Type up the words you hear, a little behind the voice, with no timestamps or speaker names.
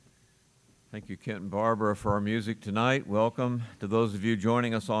Thank you, Kent and Barbara, for our music tonight. Welcome to those of you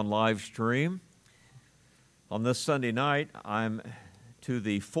joining us on live stream. On this Sunday night, I'm to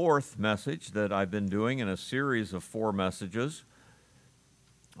the fourth message that I've been doing in a series of 4 messages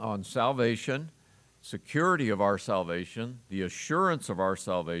on salvation, security of our salvation, the assurance of our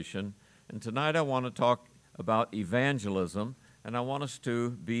salvation, and tonight I want to talk about evangelism, and I want us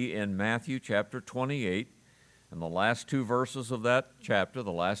to be in Matthew chapter 28, and the last 2 verses of that chapter,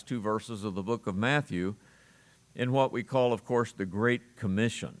 the last 2 verses of the book of Matthew, in what we call, of course, the Great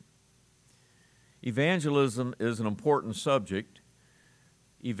Commission. Evangelism is an important subject.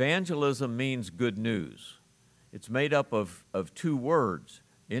 Evangelism means good news. It's made up of 2 words.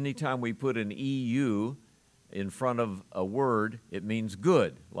 Anytime we put an EU in front of a word, it means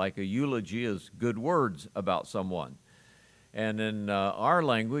good, like a eulogy is good words about someone. And in our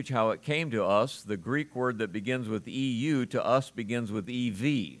language, how it came to us, the Greek word that begins with EU to us begins with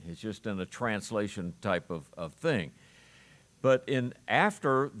EV. It's just in a translation type of thing. But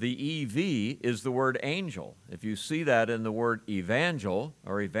after the EV is the word angel. If you see that in the word evangel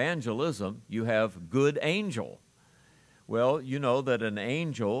or evangelism, you have good angel. Well, you know that an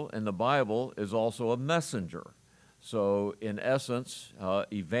angel in the Bible is also a messenger. So in essence,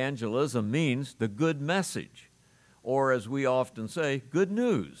 evangelism means the good message. Or as we often say, good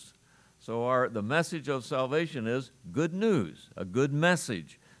news. So the message of salvation is good news, a good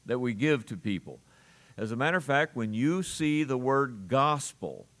message that we give to people. As a matter of fact, when you see the word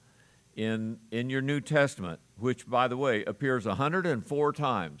gospel in your New Testament, which, by the way, appears 104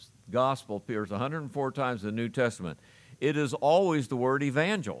 times, gospel appears 104 times in the New Testament, it is always the word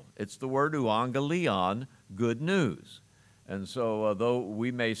evangel. It's the word euangelion, good news. And so though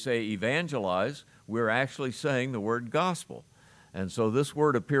we may say evangelize, we're actually saying the word gospel. And so this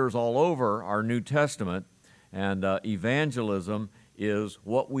word appears all over our New Testament, and evangelism is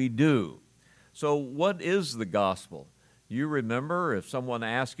what we do. So what is the gospel? You remember if someone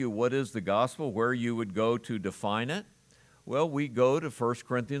asked you what is the gospel, where you would go to define it? Well, we go to 1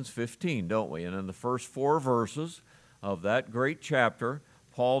 Corinthians 15, don't we? And in the first 4 verses of that great chapter,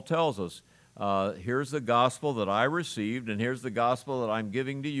 Paul tells us, here's the gospel that I received, and here's the gospel that I'm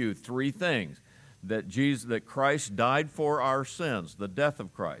giving to you. 3 things. That Christ died for our sins, the death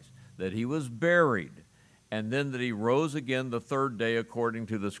of Christ, that he was buried, and then that he rose again the 3rd day according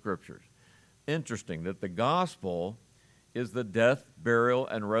to the Scriptures. Interesting that the gospel is the death, burial,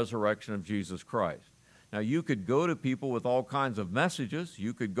 and resurrection of Jesus Christ. Now, you could go to people with all kinds of messages.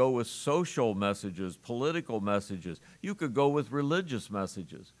 You could go with social messages, political messages. You could go with religious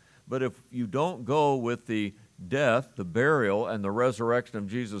messages. But if you don't go with the death, the burial, and the resurrection of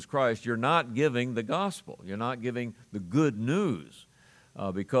Jesus Christ, you're not giving the gospel. You're not giving the good news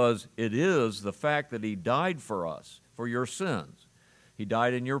because it is the fact that he died for us, for your sins. He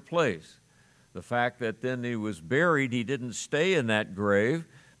died in your place. The fact that then he was buried, he didn't stay in that grave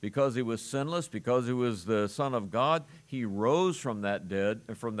because he was sinless, because he was the Son of God. He rose from that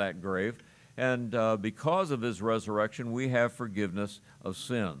grave, and because of his resurrection, we have forgiveness of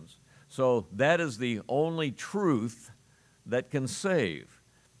sins. So that is the only truth that can save.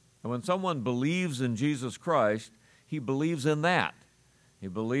 And when someone believes in Jesus Christ, he believes in that. He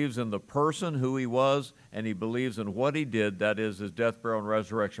believes in the person, who he was, and he believes in what he did, that is his death, burial, and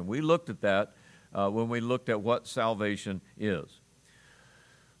resurrection. We looked at that when we looked at what salvation is.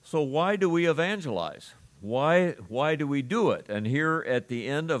 So why do we evangelize? Why do we do it? And here at the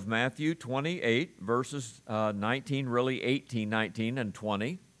end of Matthew 28, verses 19, really 18, 19, and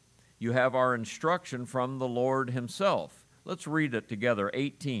 20, you have our instruction from the Lord himself. Let's read it together.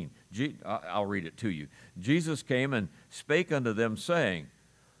 18. I'll read it to you. Jesus came and spake unto them, saying,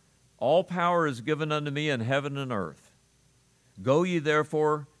 All power is given unto me in heaven and earth. Go ye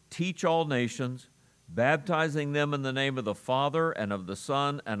therefore, teach all nations, baptizing them in the name of the Father and of the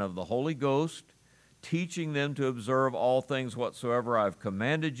Son and of the Holy Ghost, teaching them to observe all things whatsoever I have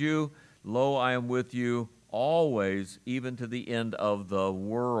commanded you. Lo, I am with you always, even to the end of the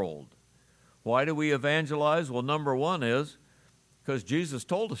world. Why do we evangelize? Well, number one is because Jesus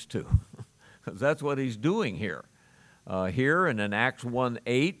told us to. Because that's what he's doing here. Here and in Acts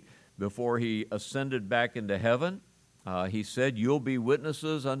 1:8, before he ascended back into heaven, he said, you'll be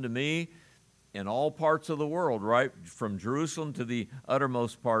witnesses unto me in all parts of the world, right from Jerusalem to the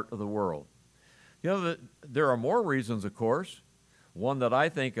uttermost part of the world. You know, there are more reasons, of course. One that I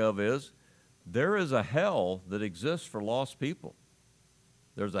think of is there is a hell that exists for lost people.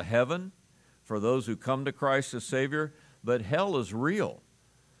 There's a heaven for those who come to Christ as Savior, but hell is real.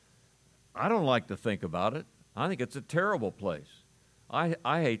 I don't like to think about it. I think it's a terrible place. I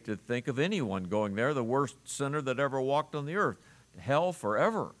hate to think of anyone going there, the worst sinner that ever walked on the earth. Hell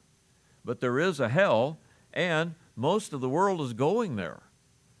forever. but there is a hell, and most of the world is going there.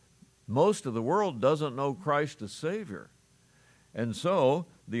 Most of the world doesn't know Christ as Savior. And so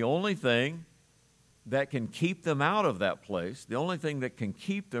the only thing that can keep them out of that place, the only thing that can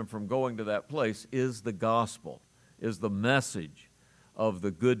keep them from going to that place is the gospel, is the message of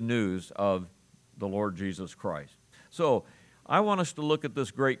the good news of the Lord Jesus Christ. So I want us to look at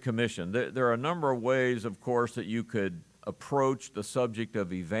this Great Commission. There are a number of ways, of course, that you could approach the subject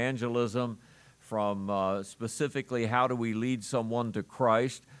of evangelism, from specifically how do we lead someone to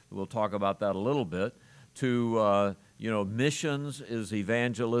Christ. We'll talk about that a little bit. To missions is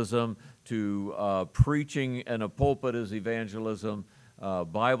evangelism. To preaching in a pulpit is evangelism.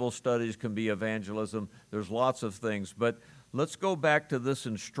 Bible studies can be evangelism. There's lots of things. But let's go back to this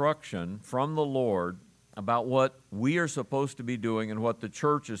instruction from the Lord about what we are supposed to be doing and what the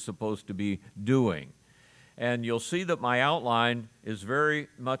church is supposed to be doing. And you'll see that my outline is very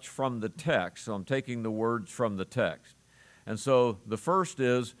much from the text. So I'm taking the words from the text. And so the first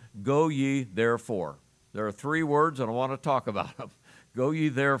is, go ye therefore. There are 3 words, and I want to talk about them. Go ye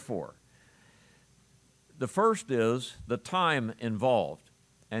therefore. The first is the time involved.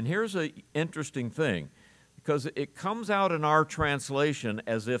 And here's an interesting thing, because it comes out in our translation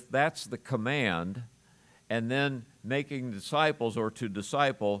as if that's the command, and then making disciples or to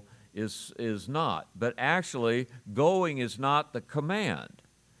disciple is not. But actually, going is not the command.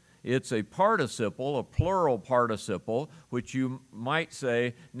 It's a participle, a plural participle, which you might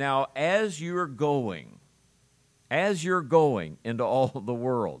say, now as you're going into all the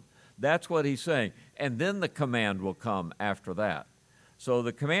world. That's what he's saying. And then the command will come after that. So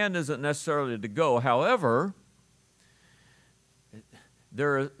the command isn't necessarily to go. However,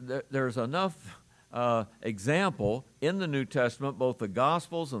 there's enough example in the New Testament, both the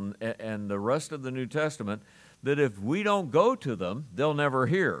Gospels and the rest of the New Testament, that if we don't go to them, they'll never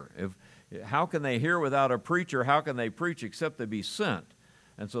hear. How can they hear without a preacher? How can they preach except they be sent?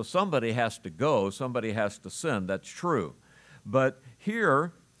 And so somebody has to go, somebody has to send. That's true. But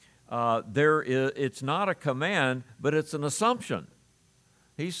here, it's not a command, but it's an assumption.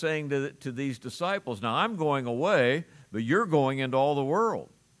 He's saying to these disciples, now I'm going away, but you're going into all the world.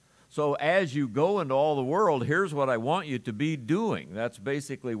 So as you go into all the world, here's what I want you to be doing. That's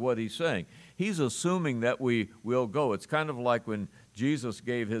basically what he's saying. He's assuming that we will go. It's kind of like when Jesus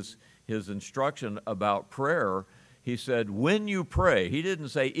gave his instruction about prayer. He said, when you pray. He didn't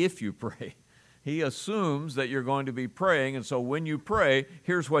say if you pray. He assumes that you're going to be praying, and so when you pray,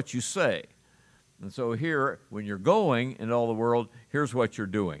 here's what you say. And so here, when you're going into all the world, here's what you're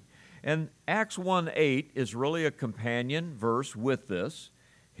doing. And Acts 1:8 is really a companion verse with this.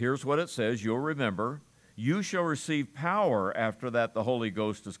 Here's what it says, you'll remember, you shall receive power after that the Holy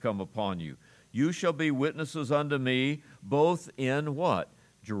Ghost has come upon you. You shall be witnesses unto me, both in what?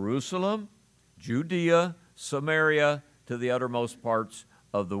 Jerusalem, Judea, Samaria, to the uttermost parts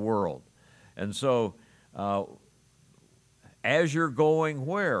of the world. And so, as you're going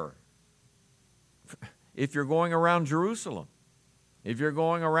where? If you're going around Jerusalem, if you're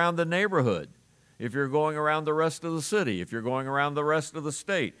going around the neighborhood, if you're going around the rest of the city, if you're going around the rest of the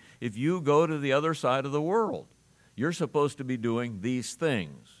state, if you go to the other side of the world, you're supposed to be doing these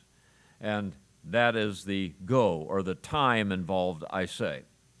things. And that is the go, or the time involved, I say.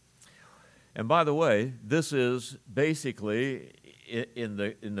 And by the way, this is basically, in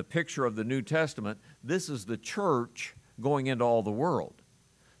the picture of the New Testament, this is the church going into all the world.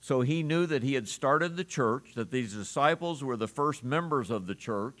 So he knew that he had started the church, that these disciples were the first members of the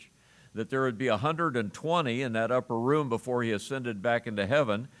church, that there would be 120 in that upper room before he ascended back into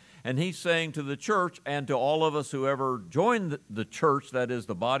heaven. And he's saying to the church and to all of us who ever joined the church, that is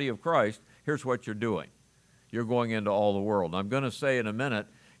the body of Christ, here's what you're doing. You're going into all the world. I'm going to say in a minute,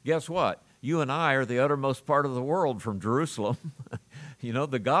 guess what? You and I are the uttermost part of the world from Jerusalem.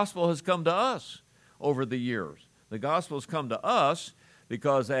 The gospel has come to us over the years. The gospel has come to us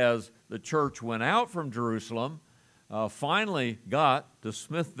because as the church went out from Jerusalem, finally got to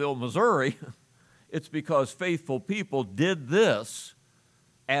Smithville, Missouri, it's because faithful people did this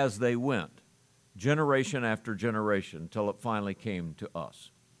as they went, generation after generation, until it finally came to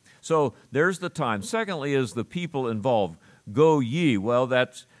us. So there's the time. Secondly is the people involved. Go ye. Well,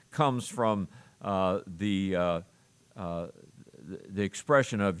 that comes from the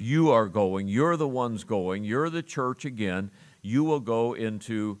expression of you are going, you're the ones going, you're the church again, you will go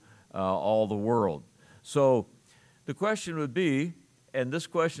into all the world. So the question would be, and this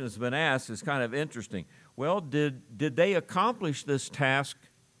question has been asked, is kind of interesting. Well, did they accomplish this task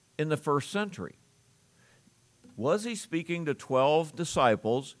in the first century? Was he speaking to 12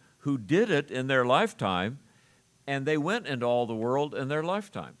 disciples who did it in their lifetime, and they went into all the world in their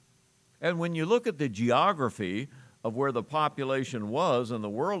lifetime? And when you look at the geography of where the population was in the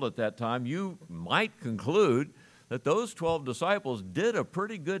world at that time, you might conclude that those 12 disciples did a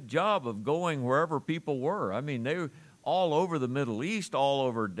pretty good job of going wherever people were. I mean, they were all over the Middle East, all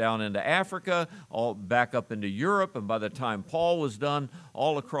over down into Africa, all back up into Europe, and by the time Paul was done,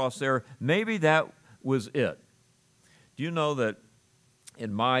 all across there. Maybe that was it. Do you know that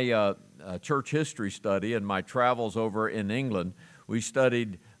in my church history study and my travels over in England, we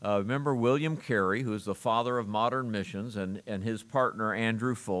studied, remember William Carey, who is the father of modern missions, and his partner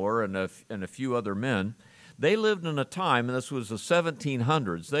Andrew Fuller and a few other men. They lived in a time, and this was the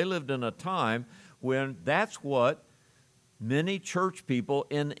 1700s, they lived in a time when that's what many church people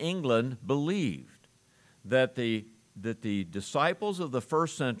in England believed, that the disciples of the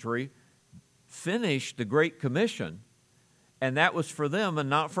first century finished the Great Commission, and that was for them and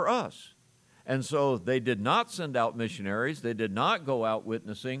not for us. And so they did not send out missionaries. They did not go out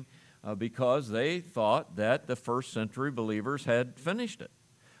witnessing because they thought that the first century believers had finished it.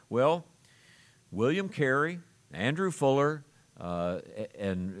 Well, William Carey, Andrew Fuller,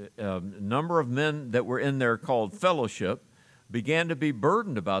 and a number of men that were in there called fellowship began to be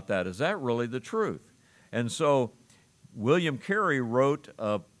burdened about that. Is that really the truth? And so William Carey wrote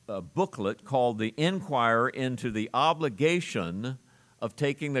a booklet called The Inquirer into the Obligation of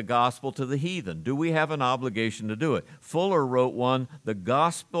Taking the Gospel to the Heathen. Do we have an obligation to do it? Fuller wrote one, The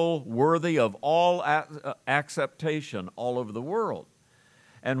Gospel Worthy of All Acceptation All Over the World.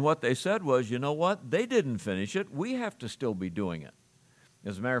 And what they said was, you know what? They didn't finish it. We have to still be doing it.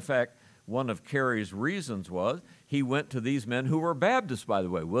 As a matter of fact, one of Carey's reasons was he went to these men who were Baptists, by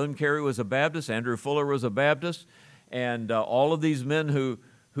the way. William Carey was a Baptist. Andrew Fuller was a Baptist. And all of these men who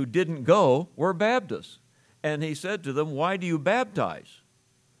didn't go were Baptists. And he said to them, why do you baptize?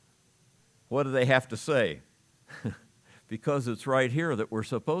 What do they have to say? Because it's right here that we're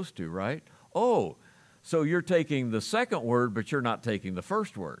supposed to, right? Oh, so you're taking the second word, but you're not taking the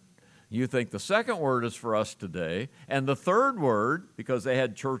first word. You think the second word is for us today, and the third word, because they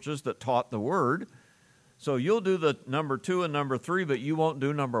had churches that taught the word, so you'll do the number 2 and number 3, but you won't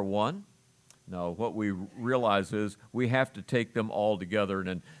do number 1? No, what we realize is we have to take them all together. And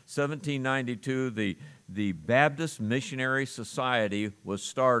in 1792, the Baptist Missionary Society was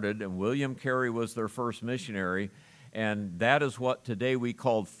started, and William Carey was their first missionary, and that is what today we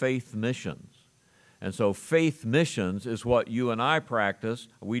call faith missions. And so faith missions is what you and I practice,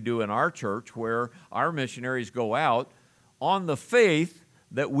 we do in our church, where our missionaries go out on the faith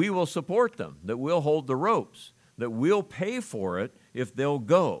that we will support them, that we'll hold the ropes, that we'll pay for it if they'll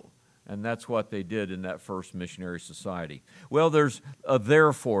go. And that's what they did in that first missionary society. Well, there's a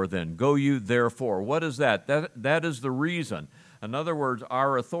therefore then. Go you therefore. What is that? That is the reason. In other words,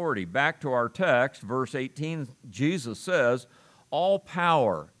 our authority. Back to our text, verse 18, Jesus says, all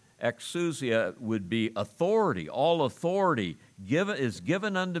power, exousia would be authority. All authority is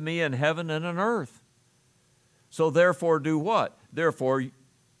given unto me in heaven and on earth. So therefore do what? Therefore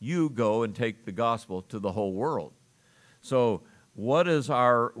you go and take the gospel to the whole world. So what is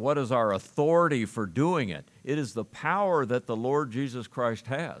our authority for doing it? It is the power that the Lord Jesus Christ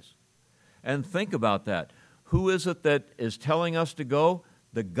has. And think about that. Who is it that is telling us to go?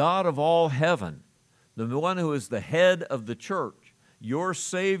 The God of all heaven, the one who is the head of the church. Your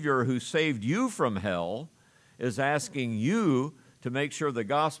Savior who saved you from hell is asking you to make sure the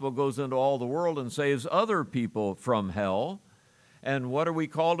gospel goes into all the world and saves other people from hell. And what are we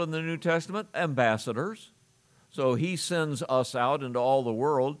called in the New Testament? Ambassadors. So he sends us out into all the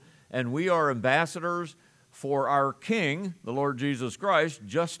world, and we are ambassadors for our King, the Lord Jesus Christ,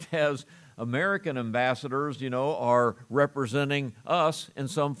 just as American ambassadors, are representing us in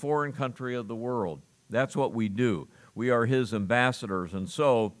some foreign country of the world. That's what we do. We are his ambassadors, and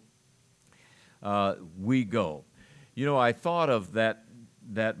so we go. I thought of that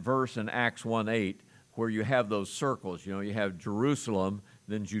verse in Acts 1:8 where you have those circles. You have Jerusalem,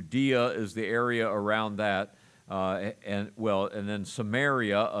 then Judea is the area around that, and then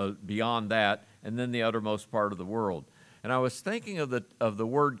Samaria beyond that, and then the uttermost part of the world. And I was thinking of the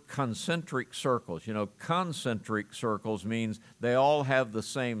word concentric circles. Concentric circles means they all have the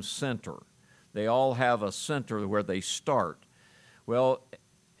same center. They all have a center where they start. Well,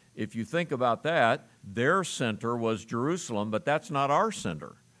 if you think about that, their center was Jerusalem, but that's not our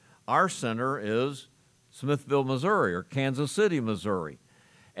center. Our center is Smithville, Missouri, or Kansas City, Missouri.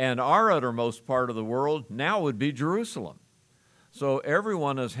 And our uttermost part of the world now would be Jerusalem. So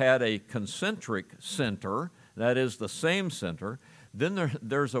everyone has had a concentric center, that is the same center. Then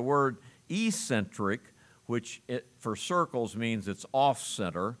there's a word eccentric, which for circles means it's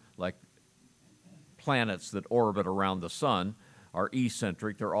off-center, like planets that orbit around the sun are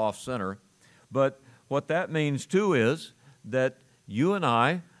eccentric, they're off-center. But what that means too is that you and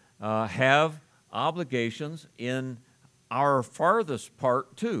I have obligations in our farthest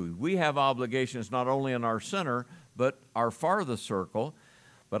part too. We have obligations not only in our center, but our farthest circle.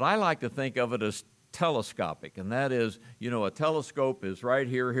 But I like to think of it as telescopic, and that is, a telescope is right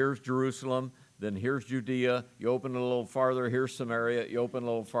here. Here's Jerusalem, then here's Judea. You open it a little farther, here's Samaria. You open a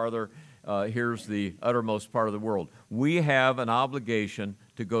little farther, here's the uttermost part of the world. We have an obligation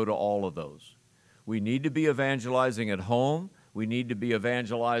to go to all of those. We need to be evangelizing at home. We need to be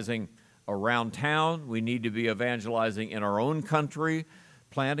evangelizing around town. We need to be evangelizing in our own country,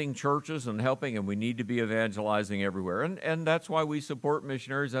 planting churches and helping, and we need to be evangelizing everywhere. And that's why we support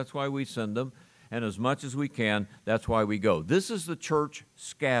missionaries. That's why we send them. And as much as we can, that's why we go. This is the church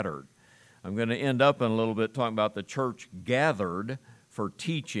scattered. I'm going to end up in a little bit talking about the church gathered for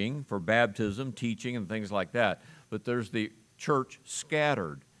teaching, for baptism, teaching, and things like that. But there's the church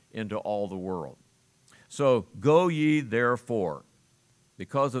scattered into all the world. So, go ye therefore,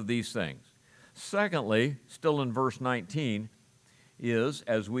 because of these things. Secondly, still in verse 19, is,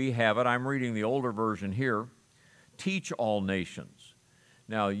 as we have it, I'm reading the older version here, teach all nations.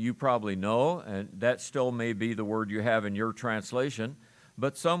 Now, you probably know, and that still may be the word you have in your translation,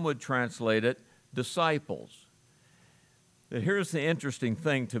 but some would translate it disciples. Here's the interesting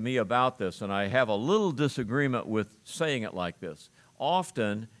thing to me about this, and I have a little disagreement with saying it like this.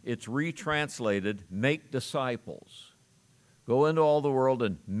 Often, it's retranslated, make disciples. Go into all the world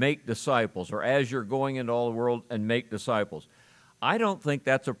and make disciples, or as you're going into all the world and make disciples. I don't think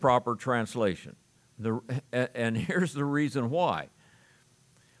that's a proper translation. And here's the reason why.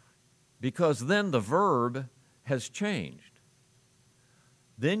 Because then the verb has changed.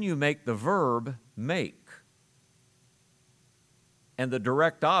 Then you make the verb make. And the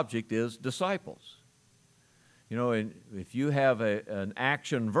direct object is disciples. If you have an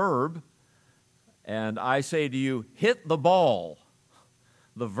action verb, and I say to you, hit the ball,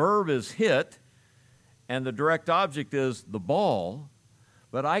 the verb is hit, and the direct object is the ball,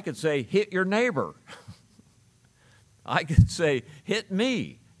 but I could say, hit your neighbor. I could say, hit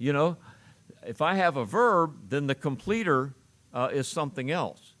me. If I have a verb, then the completer is something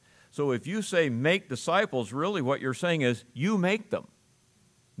else. So if you say make disciples, really what you're saying is you make them.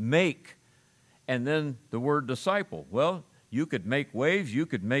 Make. And then the word disciple. Well, you could make waves, you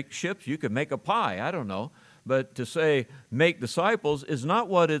could make ships, you could make a pie, I don't know. But to say make disciples is not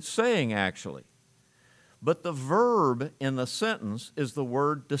what it's saying actually. But the verb in the sentence is the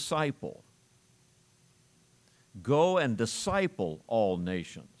word disciple. Go and disciple all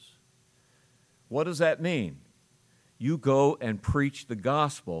nations. What does that mean? You go and preach the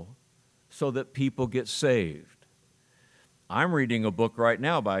gospel so that people get saved. I'm reading a book right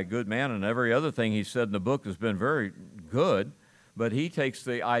now by a good man, and every other thing he said in the book has been very good, but he takes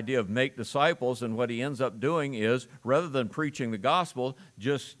the idea of make disciples, and what he ends up doing is, rather than preaching the gospel,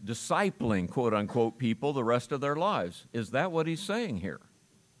 just discipling, quote-unquote, people the rest of their lives. Is that what he's saying here?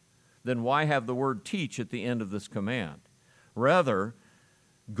 Then why have the word teach at the end of this command? Rather,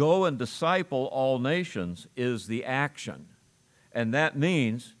 go and disciple all nations is the action, and that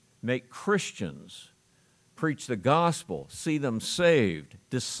means make Christians preach the gospel, see them saved.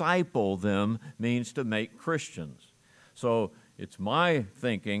 Disciple them means to make Christians. So it's my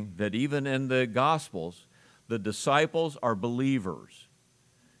thinking that even in the Gospels, the disciples are believers.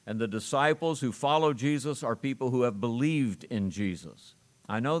 And the disciples who follow Jesus are people who have believed in Jesus.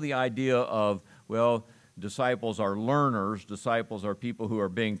 I know the idea of, disciples are learners, disciples are people who are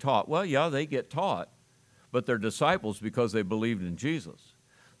being taught. Well, yeah, they get taught, but they're disciples because they believed in Jesus.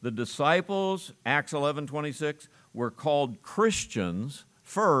 The disciples, Acts 11:26, were called Christians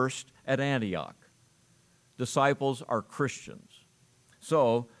first at Antioch. Disciples are Christians.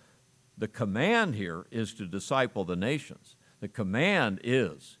 So the command here is to disciple the nations. The command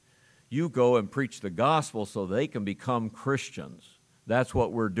is you go and preach the gospel so they can become Christians. That's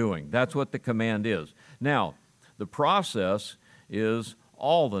what we're doing. That's what the command is. Now, the process is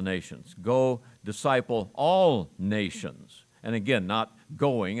all the nations. Go disciple all nations. And again, not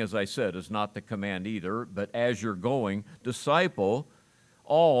going, as I said, is not the command either, but as you're going, disciple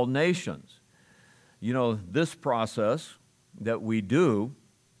all nations. This process that we do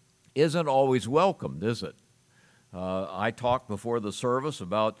isn't always welcomed, is it? I talked before the service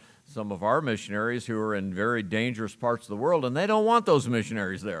about some of our missionaries who are in very dangerous parts of the world, and they don't want those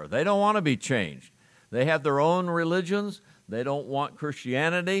missionaries there. They don't want to be changed. They have their own religions. They don't want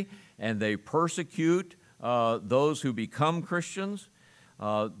Christianity, and they persecute those who become Christians.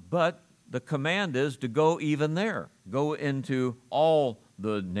 But the command is to go even there. Go into all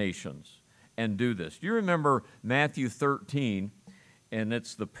the nations and do this. Do you remember Matthew 13 and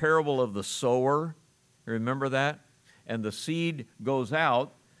it's the parable of the sower. Remember that? And the seed goes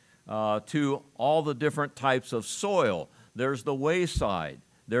out to all the different types of soil. There's the wayside.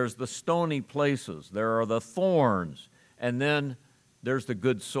 There's the stony places. There are the thorns. And then there's the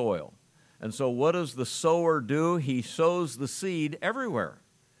good soil. And so what does the sower do? He sows the seed everywhere.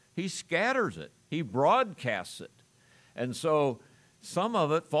 He scatters it. He broadcasts it. And so some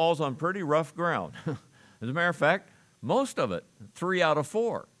of it falls on pretty rough ground. As a matter of fact, most of it, 3 out of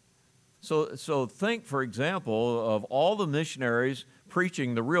 4. So think, for example, of all the missionaries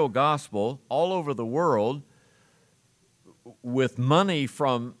preaching the real gospel all over the world with money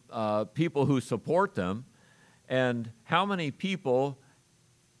from people who support them, and how many people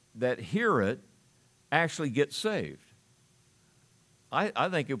that hear it actually get saved. I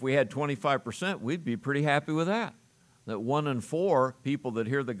think if we had 25%, we'd be pretty happy with that. That 1 in 4 people that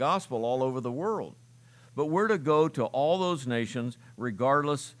hear the gospel all over the world. But we're to go to all those nations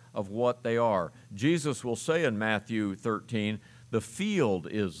regardless of what they are. Jesus will say in Matthew 13, the field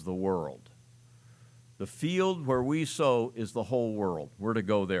is the world. The field where we sow is the whole world. We're to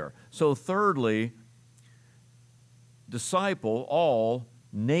go there. So thirdly, disciple all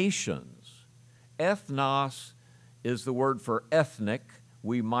nations. Ethnos is the word for ethnic.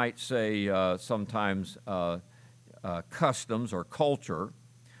 We might say sometimes customs or culture.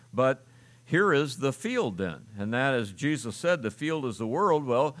 But here is the field then. And that, as Jesus said, the field is the world.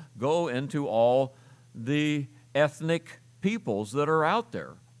 Well, go into all the ethnic peoples that are out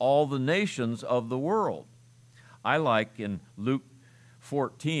there, all the nations of the world. I like in Luke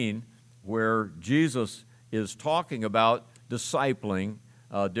 14 where Jesus is talking about discipling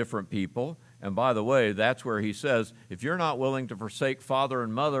different people. And by the way, that's where he says, if you're not willing to forsake father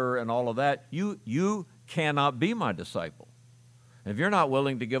and mother and all of that, you cannot be my disciple. If you're not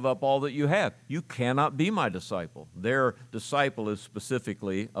willing to give up all that you have, you cannot be my disciple. Their disciple is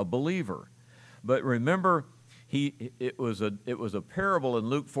specifically a believer. But remember, it was a parable in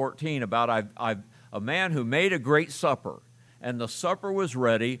Luke 14 about a man who made a great supper, and the supper was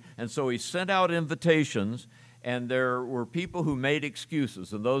ready, and so he sent out invitations, and there were people who made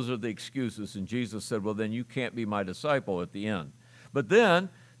excuses, and those are the excuses. And Jesus said, well, then you can't be my disciple at the end. But then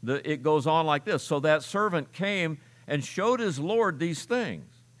it goes on like this. So that servant came and showed his Lord these things.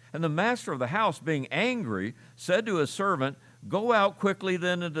 And the master of the house, being angry, said to his servant, go out quickly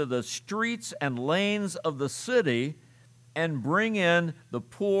then into the streets and lanes of the city and bring in the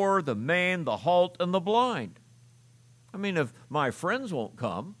poor, the maimed, the halt, and the blind. I mean, if my friends won't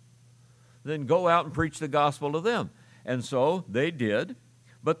come, then go out and preach the gospel to them. And so they did.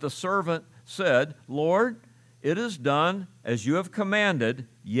 But the servant said, Lord, it is done as you have commanded,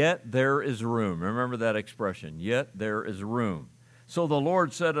 yet there is room. Remember that expression, yet there is room. So the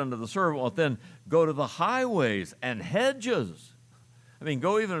Lord said unto the servant, well, then go to the highways and hedges. I mean,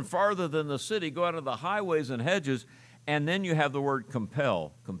 go even farther than the city, go out to the highways and hedges, and then you have the word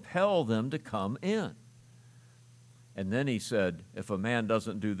compel. Compel them to come in. And then he said, if a man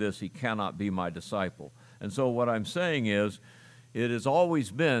doesn't do this, he cannot be my disciple. And so what I'm saying is, it has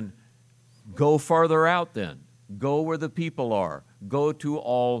always been, go farther out then. Go where the people are. Go to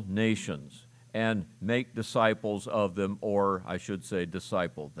all nations and make disciples of them, or I should say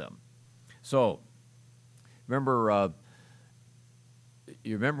disciple them. So, remember,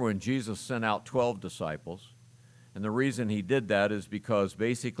 you remember when Jesus sent out 12 disciples? And the reason he did that is because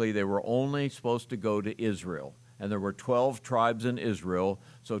basically they were only supposed to go to Israel. And there were 12 tribes in Israel,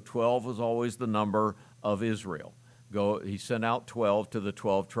 so 12 was always the number of Israel. He sent out 12 to the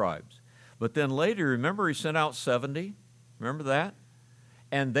 12 tribes. But then later, remember, he sent out 70? Remember that?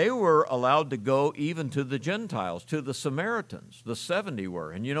 And they were allowed to go even to the Gentiles, to the Samaritans. The 70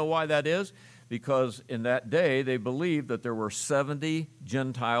 were. And you know why that is? Because in that day, they believed that there were 70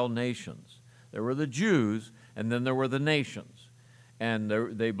 Gentile nations. There were the Jews, and then there were the nations. And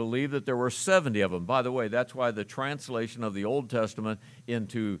they believed that there were 70 of them. By the way, that's why the translation of the Old Testament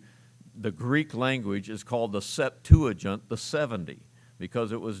into the Greek language is called the Septuagint, the 70,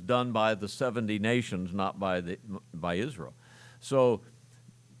 because it was done by the 70 nations, not by Israel. So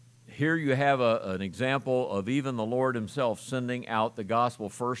here you have an example of even the Lord himself sending out the gospel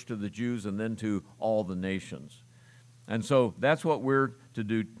first to the Jews and then to all the nations. And so that's what we're to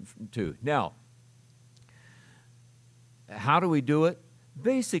do too. Now, how do we do it?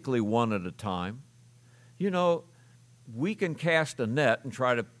 Basically one at a time. You know, we can cast a net and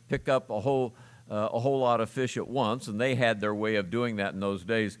try to pick up a whole lot of fish at once, and they had their way of doing that in those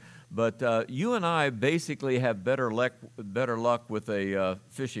days. But you and I basically have better luck with a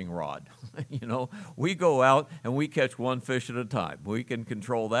fishing rod. You know, we go out and we catch one fish at a time. We can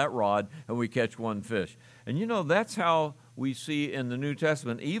control that rod and we catch one fish. And you know, that's how we see in the New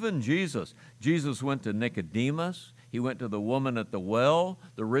Testament, even Jesus. Jesus went to Nicodemus. He went to the woman at the well,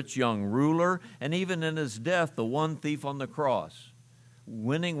 the rich young ruler, and even in his death, the one thief on the cross,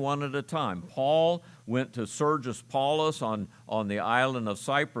 winning one at a time. Paul went to Sergius Paulus on the island of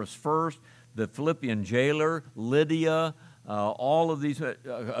Cyprus first, the Philippian jailer, Lydia, all of these,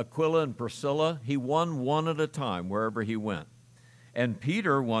 Aquila and Priscilla. He won one at a time wherever he went. And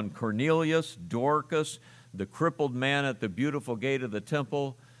Peter won Cornelius, Dorcas, the crippled man at the beautiful gate of the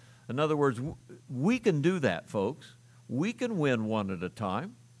temple. In other words, we can do that, folks. We can win one at a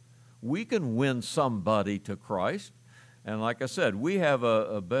time. We can win somebody to Christ. And like I said, we have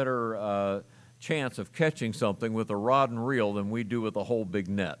a better chance of catching something with a rod and reel than we do with a whole big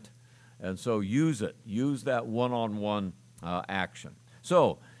net. And so use it. Use that one-on-one action.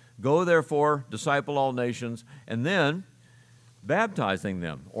 So, go therefore, disciple all nations, and then baptizing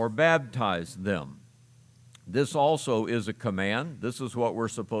them or baptize them. This also is a command. This is what we're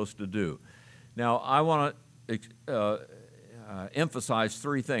supposed to do. Now, I want to emphasize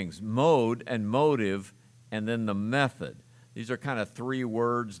three things: mode and motive, and then the method. These are kind of three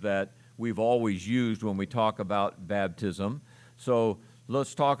words that we've always used when we talk about baptism. So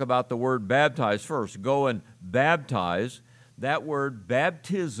let's talk about the word baptize first. Go and baptize. That word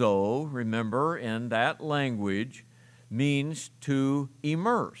baptizo, remember, in that language, means to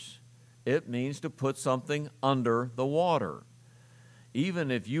immerse. It means to put something under the water.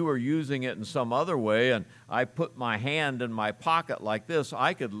 Even if you were using it in some other way, and I put my hand in my pocket like this,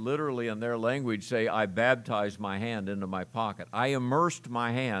 I could literally, in their language, say, I baptized my hand into my pocket. I immersed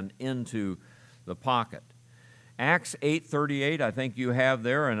my hand into the pocket. Acts 8:38, I think you have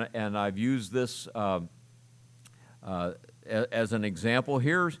there, and I've used this as an example.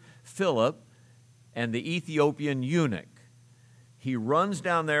 Here's Philip and the Ethiopian eunuch. He runs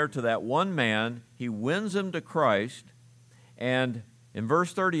down there to that one man. He wins him to Christ. And in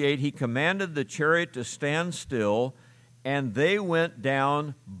verse 38, he commanded the chariot to stand still, and they went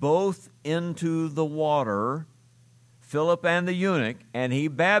down both into the water, Philip and the eunuch, and he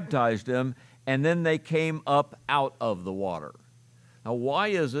baptized him, and then they came up out of the water. Now, why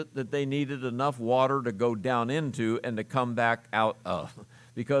is it that they needed enough water to go down into and to come back out of?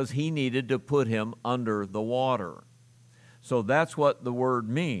 Because he needed to put him under the water. So that's what the word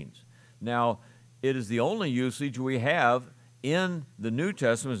means. Now, it is the only usage we have in the New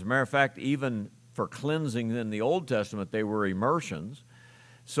Testament. As a matter of fact, even for cleansing in the Old Testament, they were immersions.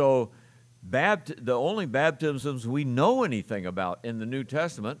 So the only baptisms we know anything about in the New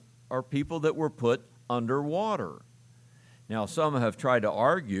Testament are people that were put underwater. Now, some have tried to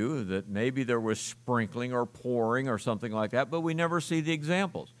argue that maybe there was sprinkling or pouring or something like that, but we never see the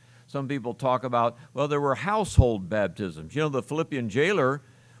examples. Some people talk about, well, there were household baptisms. You know, the Philippian jailer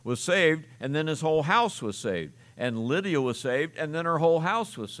was saved, and then his whole house was saved. And Lydia was saved, and then her whole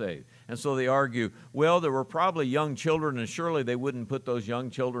house was saved. And so they argue, well, there were probably young children, and surely they wouldn't put those young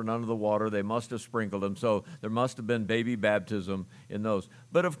children under the water. They must have sprinkled them, so there must have been baby baptism in those.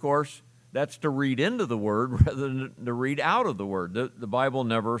 But, of course, that's to read into the Word rather than to read out of the Word. The Bible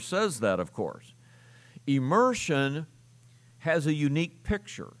never says that, of course. Immersion has a unique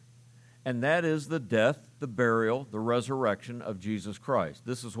picture, and that is the death, the burial, the resurrection of Jesus Christ.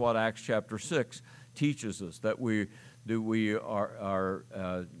 This is what Acts chapter 6 teaches us, that we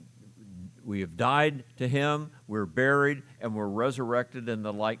have died to Him, we're buried, and we're resurrected in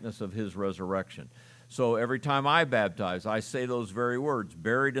the likeness of His resurrection. So every time I baptize, I say those very words: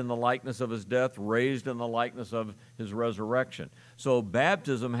 buried in the likeness of His death, raised in the likeness of His resurrection. So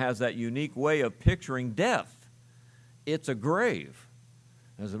baptism has that unique way of picturing death. It's a grave.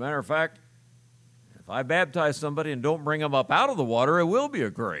 As a matter of fact, if I baptize somebody and don't bring them up out of the water, it will be a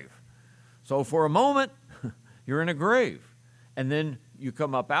grave. So for a moment, you're in a grave. And then you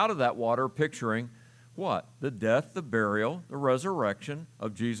come up out of that water picturing what? The death, the burial, the resurrection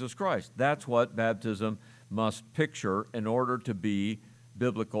of Jesus Christ. That's what baptism must picture in order to be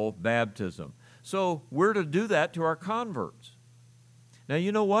biblical baptism. So we're to do that to our converts. Now,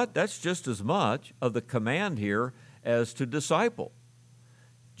 you know what? That's just as much of the command here as to disciple.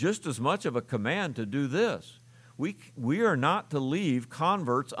 Just as much of a command to do this. We are not to leave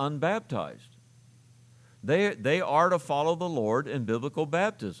converts unbaptized. They are to follow the Lord in biblical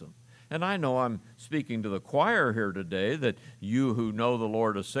baptism. And I know I'm speaking to the choir here today that you who know the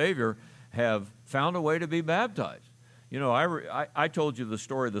Lord as Savior have found a way to be baptized. You know, I told you the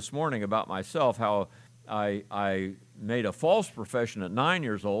story this morning about myself, how I made a false profession at 9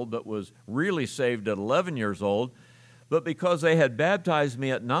 years old, but was really saved at 11 years old. But because they had baptized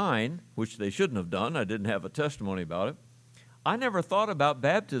me at 9, which they shouldn't have done, I didn't have a testimony about it, I never thought about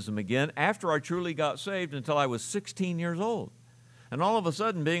baptism again after I truly got saved until I was 16 years old. And all of a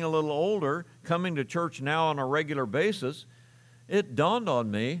sudden, being a little older, coming to church now on a regular basis, it dawned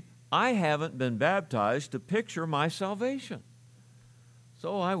on me, I haven't been baptized to picture my salvation.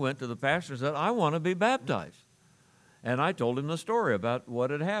 So I went to the pastor and said, I want to be baptized. And I told him the story about what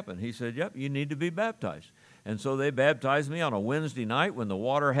had happened. He said, yep, you need to be baptized. And so they baptized me on a Wednesday night when the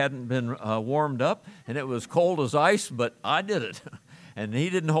water hadn't been warmed up, and it was cold as ice, but I did it. And he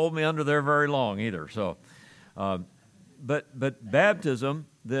didn't hold me under there very long either. So, but baptism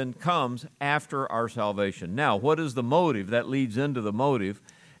then comes after our salvation. Now, what is the motive? That leads into the motive,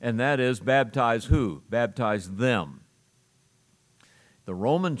 and that is baptize who? Baptize them. The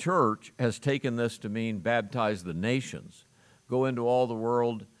Roman Church has taken this to mean baptize the nations. Go into all the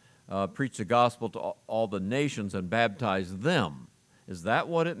world, preach the gospel to all the nations and baptize them. Is that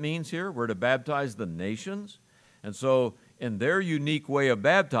what it means here? We're to baptize the nations? And so in their unique way of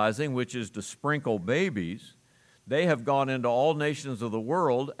baptizing, which is to sprinkle babies, they have gone into all nations of the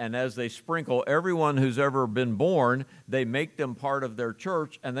world, and as they sprinkle everyone who's ever been born, they make them part of their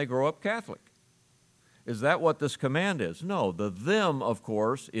church, and they grow up Catholic. Is that what this command is? No, the them, of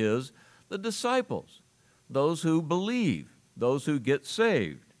course, is the disciples, those who believe, those who get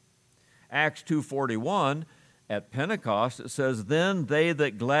saved. Acts 2:41, at Pentecost, it says, then they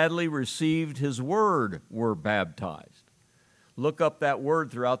that gladly received his word were baptized. Look up that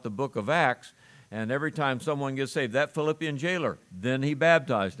word throughout the book of Acts, and every time someone gets saved, that Philippian jailer, then he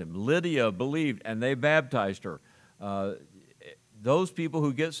baptized him. Lydia believed, and they baptized her. Those people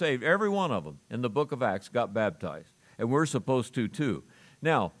who get saved, every one of them in the book of Acts got baptized, and we're supposed to too.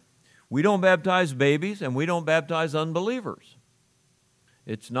 Now, we don't baptize babies, and we don't baptize unbelievers.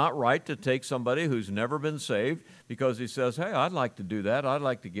 It's not right to take somebody who's never been saved because he says, hey, I'd like to do that. I'd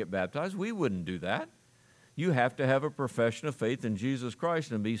like to get baptized. We wouldn't do that. You have to have a profession of faith in Jesus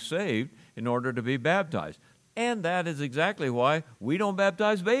Christ and be saved in order to be baptized. And that is exactly why we don't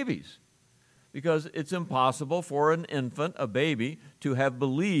baptize babies, because it's impossible for an infant, a baby, to have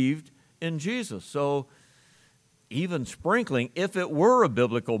believed in Jesus. So even sprinkling, if it were a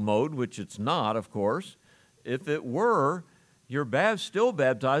biblical mode, which it's not, of course, if it were, you're still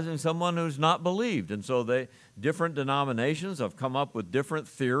baptizing someone who's not believed. And so different denominations have come up with different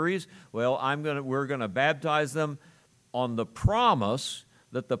theories. Well, we're going to baptize them on the promise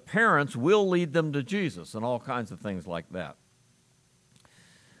that the parents will lead them to Jesus and all kinds of things like that.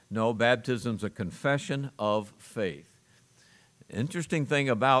 No, baptism's a confession of faith. Interesting thing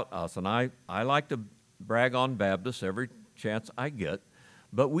about us, and I like to brag on Baptists every chance I get,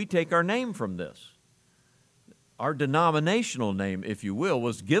 but we take our name from this. Our denominational name, if you will,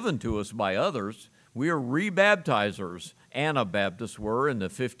 was given to us by others. We are rebaptizers. Anabaptists were in the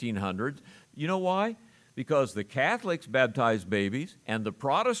 1500s. You know why? Because the Catholics baptized babies and the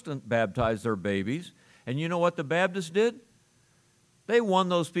Protestants baptized their babies. And you know what the Baptists did? They won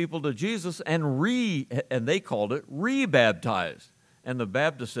those people to Jesus and they called it rebaptized. And the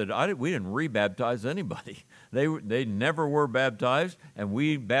Baptists said, we didn't rebaptize anybody. They never were baptized, and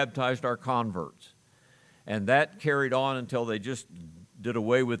we baptized our converts. And that carried on until they just did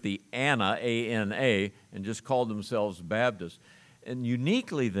away with the Anna, A-N-A, and just called themselves Baptists. And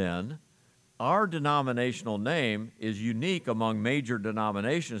uniquely then, our denominational name is unique among major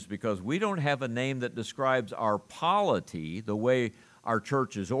denominations because we don't have a name that describes our polity, the way our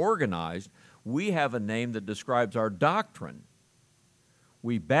church is organized. We have a name that describes our doctrine.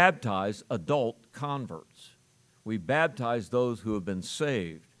 We baptize adult converts. We baptize those who have been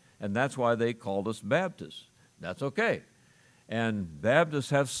saved. And that's why they called us Baptists. That's okay. And Baptists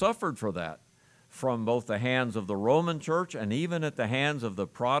have suffered for that from both the hands of the Roman Church and even at the hands of the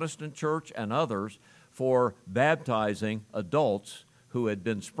Protestant Church and others for baptizing adults who had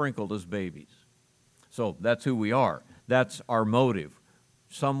been sprinkled as babies. So that's who we are. That's our motive.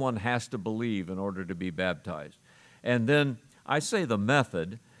 Someone has to believe in order to be baptized. And then I say the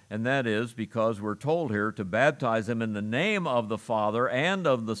method, and that is because we're told here to baptize them in the name of the Father and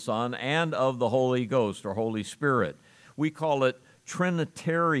of the Son and of the Holy Ghost or Holy Spirit. We call it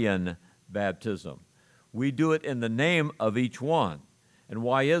Trinitarian baptism. We do it in the name of each one. And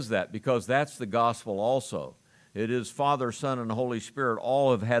why is that? Because that's the gospel also. It is Father, Son, and Holy Spirit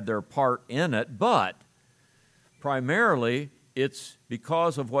all have had their part in it, but primarily it's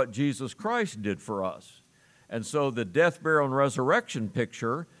because of what Jesus Christ did for us. And so the death, burial, and resurrection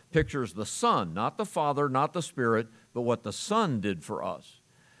pictures the Son, not the Father, not the Spirit, but what the Son did for us.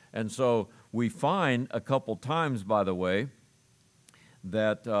 And so we find a couple times, by the way,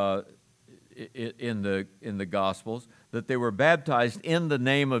 that in the Gospels, that they were baptized in the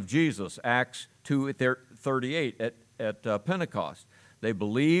name of Jesus. Acts 2:38. at Pentecost. They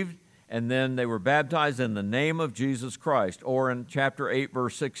believed, and then they were baptized in the name of Jesus Christ. Or in chapter 8,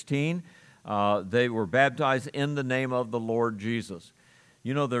 verse 16, they were baptized in the name of the Lord Jesus.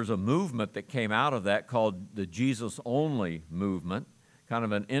 You know, there's a movement that came out of that called the Jesus-only movement. Kind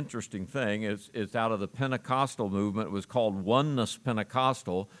of an interesting thing. It's out of the Pentecostal movement. It was called Oneness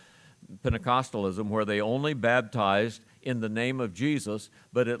Pentecostalism, where they only baptized in the name of Jesus,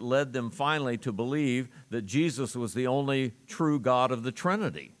 but it led them finally to believe that Jesus was the only true God of the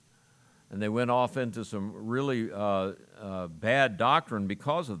Trinity. And they went off into some really bad doctrine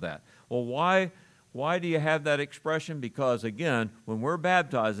because of that. Well, why do you have that expression? Because, again, when we're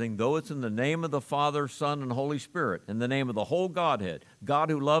baptizing, though it's in the name of the Father, Son, and Holy Spirit, in the name of the whole Godhead,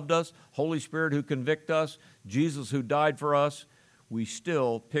 God who loved us, Holy Spirit who convicted us, Jesus who died for us, we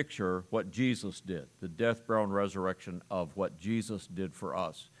still picture what Jesus did, the death, burial, and resurrection of what Jesus did for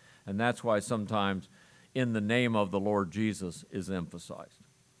us. And that's why sometimes in the name of the Lord Jesus is emphasized.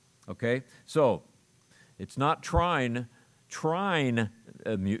 Okay? So, it's not triune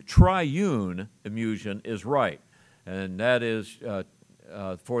immersion is right. And that is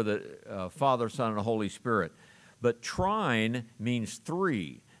for the Father, Son, and Holy Spirit. But trine means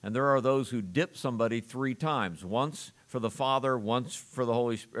three. And there are those who dip somebody 3 times, once for the Father, once for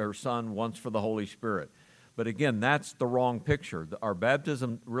the Son, once for the Holy Spirit. But again, that's the wrong picture. Our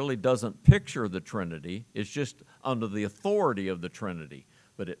baptism really doesn't picture the Trinity. It's just under the authority of the Trinity.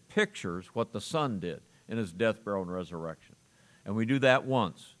 But it pictures what the Son did in his death, burial, and resurrection. And we do that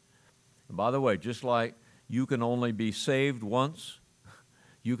once. And by the way, just like you can only be saved once,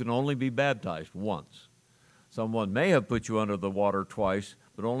 you can only be baptized once. Someone may have put you under the water twice,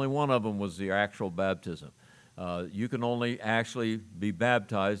 but only one of them was the actual baptism. You can only actually be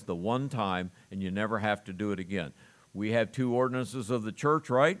baptized the one time, and you never have to do it again. We have 2 ordinances of the church,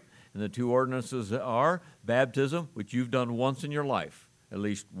 right? And the 2 ordinances are baptism, which you've done once in your life, at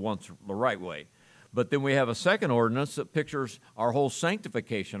least once the right way. But then we have a second ordinance that pictures our whole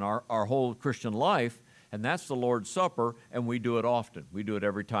sanctification, our whole Christian life, and that's the Lord's Supper, and we do it often. We do it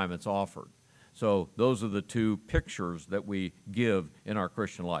every time it's offered. So those are the 2 pictures that we give in our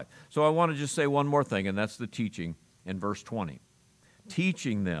Christian life. So I want to just say one more thing, and that's the teaching in verse 20.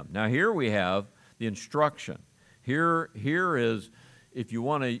 Teaching them. Now here we have the instruction. Here is, if you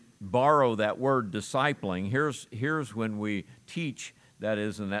want to borrow that word discipling, here's when we teach, that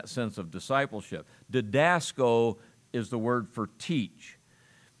is in that sense of discipleship. Didasko is the word for teach.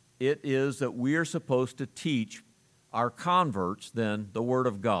 It is that we are supposed to teach our converts then the Word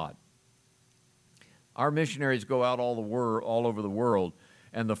of God. Our missionaries go out all over the world,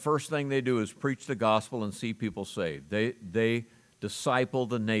 and the first thing they do is preach the gospel and see people saved. They disciple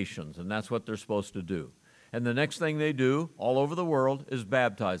the nations, and that's what they're supposed to do. And the next thing they do all over the world is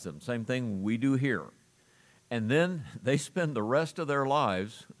baptize them. Same thing we do here. And then they spend the rest of their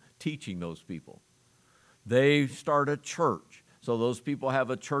lives teaching those people. They start a church, so those people have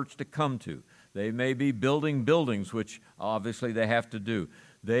a church to come to. They may be building buildings, which obviously they have to do.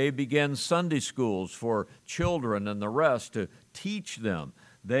 They begin Sunday schools for children and the rest to teach them.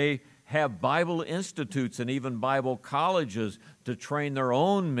 They have Bible institutes and even Bible colleges to train their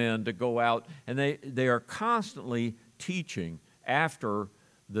own men to go out, and they are constantly teaching after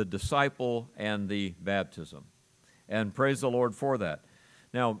the disciple and the baptism. And praise the Lord for that.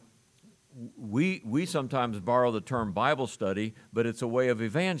 Now, we sometimes borrow the term Bible study, but it's a way of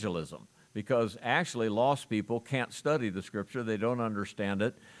evangelism, because actually lost people can't study the Scripture. They don't understand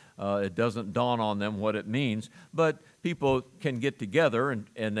it. It doesn't dawn on them what it means. But people can get together,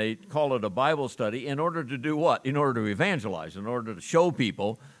 and they call it a Bible study in order to do what? In order to evangelize, in order to show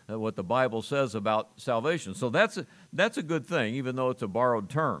people what the Bible says about salvation. So that's a good thing, even though it's a borrowed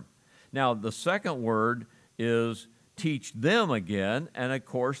term. Now, the second word is teach them again, and of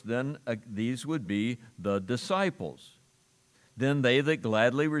course, then these would be the disciples. Then they that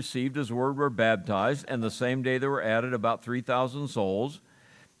gladly received his word were baptized, and the same day there were added about 3,000 souls.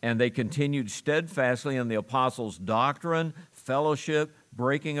 And they continued steadfastly in the apostles' doctrine, fellowship,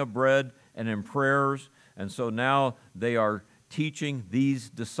 breaking of bread, and in prayers. And so now they are teaching these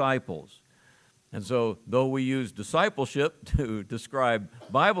disciples. And so though we use discipleship to describe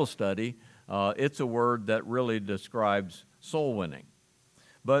Bible study, it's a word that really describes soul winning.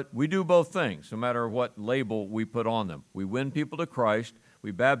 But we do both things, no matter what label we put on them. We win people to Christ,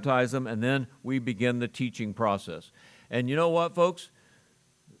 we baptize them, and then we begin the teaching process. And you know what, folks?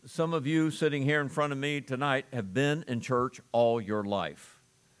 Some of you sitting here in front of me tonight have been in church all your life.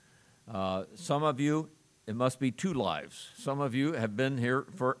 Some of you, it must be 2 lives. Some of you have been here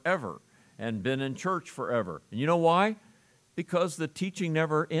forever and been in church forever. And you know why? Because the teaching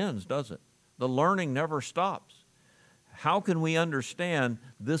never ends, does it? The learning never stops. how can we understand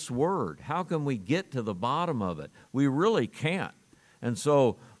this word? How can we get to the bottom of it? We really can't. And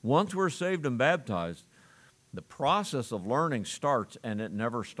so once we're saved and baptized, the process of learning starts and it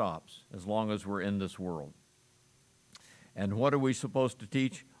never stops as long as we're in this world. And what are we supposed to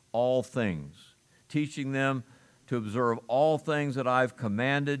teach? All things. Teaching them to observe all things that I've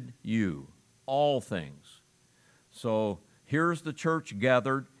commanded you. All things. So here's the church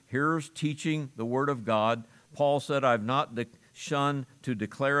gathered. Here's teaching the Word of God. Paul said, I've not shunned to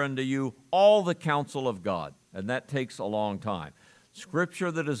declare unto you all the counsel of God. And that takes a long time. Scripture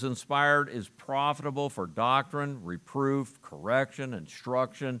that is inspired is profitable for doctrine, reproof, correction,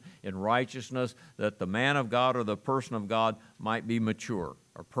 instruction in righteousness, that the man of God or the person of God might be mature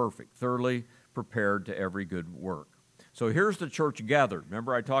or perfect, thoroughly prepared to every good work. So here's the church gathered.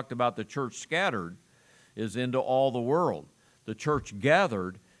 Remember I talked about the church scattered is into all the world. The church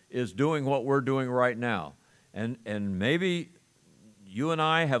gathered is doing what we're doing right now. And maybe you and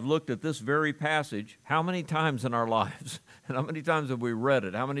I have looked at this very passage how many times in our lives? And how many times have we read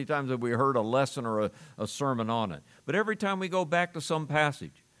it? How many times have we heard a lesson or a sermon on it? But every time we go back to some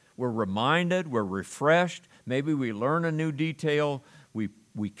passage, we're reminded, we're refreshed, maybe we learn a new detail,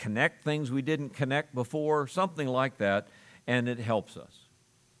 we connect things we didn't connect before, something like that, and it helps us.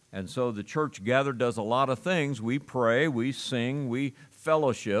 And so the church gathered does a lot of things. We pray, we sing, we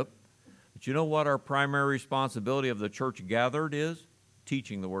fellowship. But you know what our primary responsibility of the church gathered is?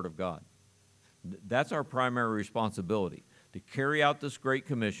 Teaching the Word of God. That's our primary responsibility, to carry out this great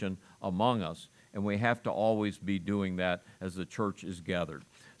commission among us, and we have to always be doing that as the church is gathered.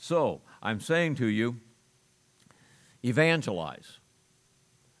 So, I'm saying to you, evangelize.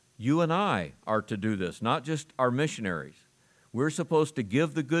 You and I are to do this, not just our missionaries. We're supposed to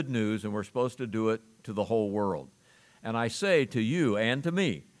give the good news, and we're supposed to do it to the whole world. And I say to you and to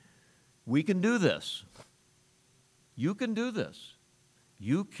me, we can do this. You can do this.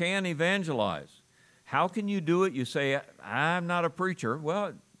 You can evangelize. How can you do it? You say, I'm not a preacher.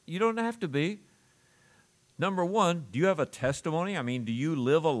 Well, you don't have to be. Number one, do you have a testimony? I mean, do you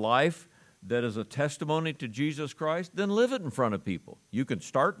live a life that is a testimony to Jesus Christ? Then live it in front of people. You can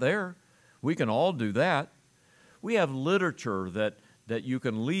start there. We can all do that. We have literature that you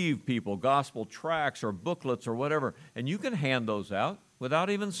can leave people, gospel tracts or booklets or whatever, and you can hand those out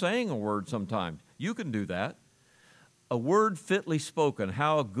without even saying a word sometimes. You can do that. A word fitly spoken,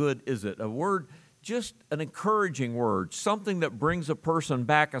 how good is it? A word, just an encouraging word, something that brings a person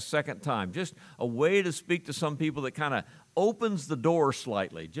back a second time, just a way to speak to some people that kind of opens the door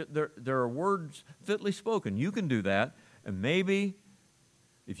slightly. There are words fitly spoken. You can do that, and maybe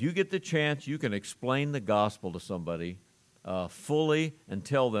if you get the chance, you can explain the gospel to somebody fully and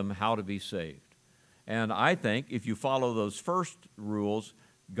tell them how to be saved. And I think if you follow those first rules,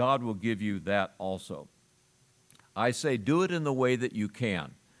 God will give you that also. I say do it in the way that you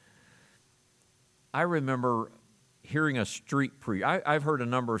can. I remember hearing a street preacher. I've heard a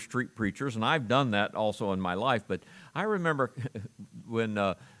number of street preachers, and I've done that also in my life, but I remember when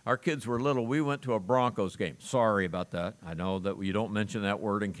our kids were little, we went to a Broncos game. Sorry about that. I know that you don't mention that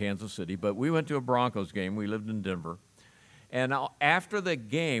word in Kansas City, but we went to a Broncos game. We lived in Denver. And after the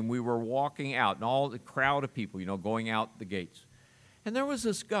game, we were walking out, and all the crowd of people, going out the gates. And there was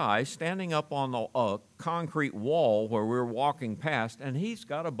this guy standing up on a concrete wall where we were walking past, and he's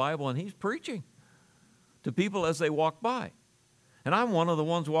got a Bible, and he's preaching to people as they walk by. And I'm one of the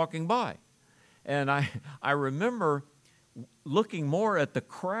ones walking by. And I remember looking more at the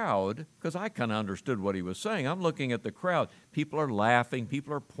crowd, because I kind of understood what he was saying. I'm looking at the crowd. People are laughing.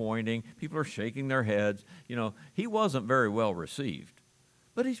 People are pointing. People are shaking their heads. He wasn't very well received.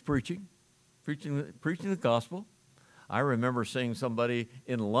 But he's preaching the gospel. I remember seeing somebody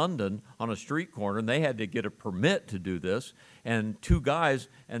in London on a street corner, and they had to get a permit to do this, and two guys,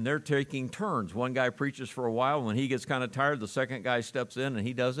 and they're taking turns. One guy preaches for a while. When he gets kind of tired, the second guy steps in, and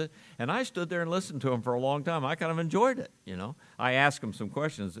he does it. And I stood there and listened to him for a long time. I kind of enjoyed it, I asked him some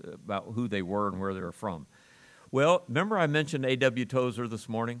questions about who they were and where they were from. Well, remember I mentioned A.W. Tozer this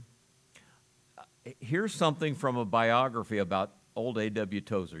morning? Here's something from a biography about old A.W.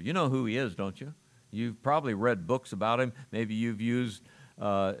 Tozer. You know who he is, don't you? You've probably read books about him. Maybe you've used,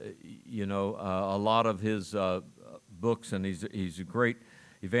 a lot of his books, and he's a great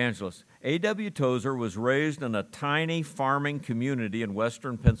evangelist. A.W. Tozer was raised in a tiny farming community in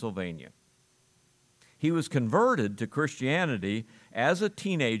western Pennsylvania. He was converted to Christianity as a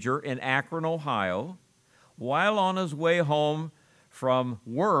teenager in Akron, Ohio, while on his way home from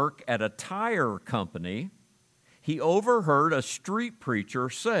work at a tire company. He overheard a street preacher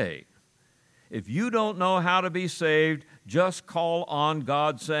say, "If you don't know how to be saved, just call on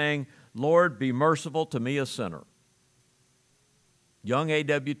God saying, 'Lord, be merciful to me, a sinner.'" Young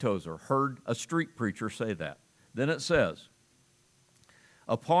A.W. Tozer heard a street preacher say that. Then it says,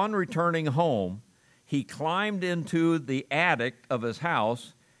 upon returning home, he climbed into the attic of his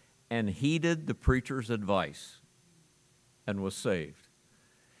house and heeded the preacher's advice and was saved.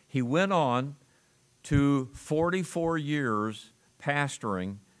 He went on to 44 years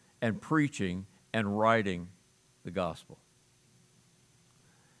pastoring and preaching and writing the gospel.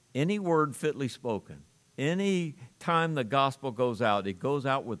 Any word fitly spoken, any time the gospel goes out, it goes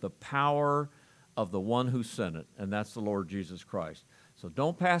out with the power of the one who sent it, and that's the Lord Jesus Christ. So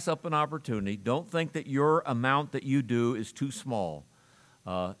don't pass up an opportunity. Don't think that your amount that you do is too small.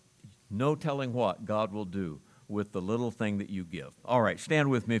 No telling what God will do with the little thing that you give. All right, stand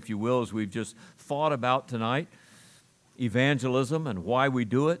with me if you will, as we've just thought about tonight, evangelism and why we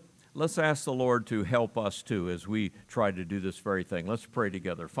do it. Let's ask the Lord to help us too as we try to do this very thing. Let's pray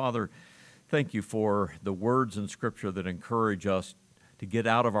together. Father, thank you for the words in Scripture that encourage us to get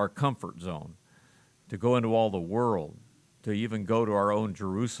out of our comfort zone, to go into all the world, to even go to our own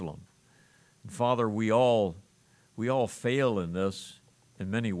Jerusalem. And Father, we all fail in this in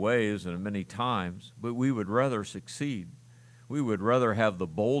many ways and in many times, but we would rather succeed. We would rather have the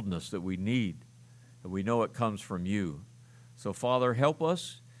boldness that we need, and we know it comes from you. So Father, help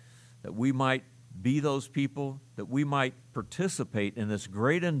us that we might be those people, that we might participate in this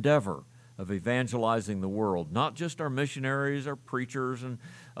great endeavor of evangelizing the world, not just our missionaries, our preachers and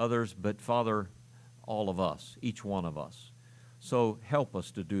others, but Father, all of us, each one of us. So help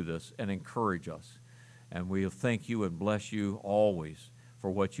us to do this and encourage us. And we'll thank you and bless you always for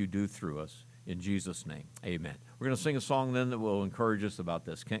what you do through us. In Jesus' name, amen. We're going to sing a song then that will encourage us about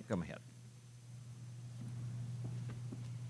this. Kent, come ahead.